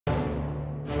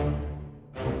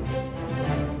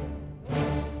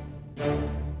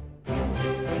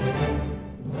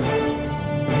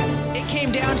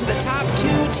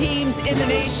teams in the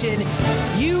nation.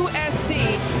 USC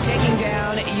taking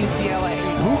down UCLA.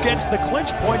 Who gets the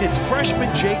clinch point? It's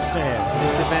freshman Jake Sands.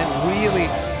 This event really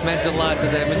meant a lot to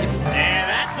them. And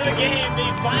that's the game. The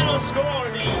final score,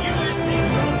 the USC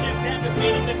Trojans have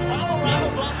defeated the Colorado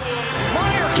Buffaloes.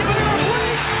 Meyer giving it away.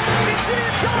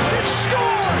 Isaiah Dawson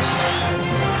scores.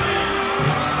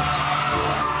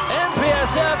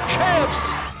 NPSF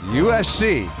champs.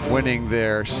 USC winning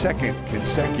their second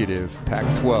consecutive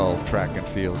Pac-12 track and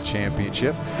field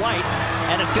championship. White,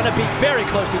 and it's going to be very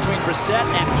close between Brissett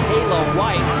and Kayla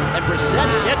White, and Brissett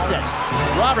gets it.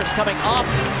 Roberts coming off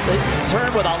the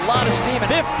turn with a lot of steam.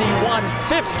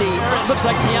 51-50. It looks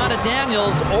like Tiana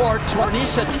Daniels or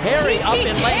Tornisha Terry up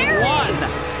in lane one.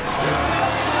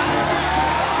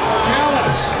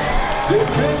 The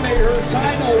pin made her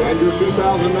title. And your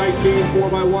 2019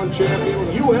 4x1 champion,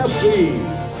 USC.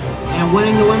 And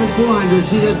winning the women's 400,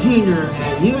 she's a junior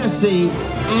at USC,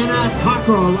 Anna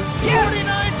Cockrell.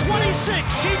 49-26,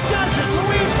 she does it.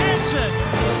 Louise Hansen,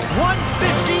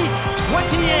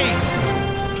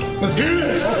 150-28. Let's do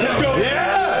this. Let's go.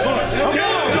 Yeah. Okay.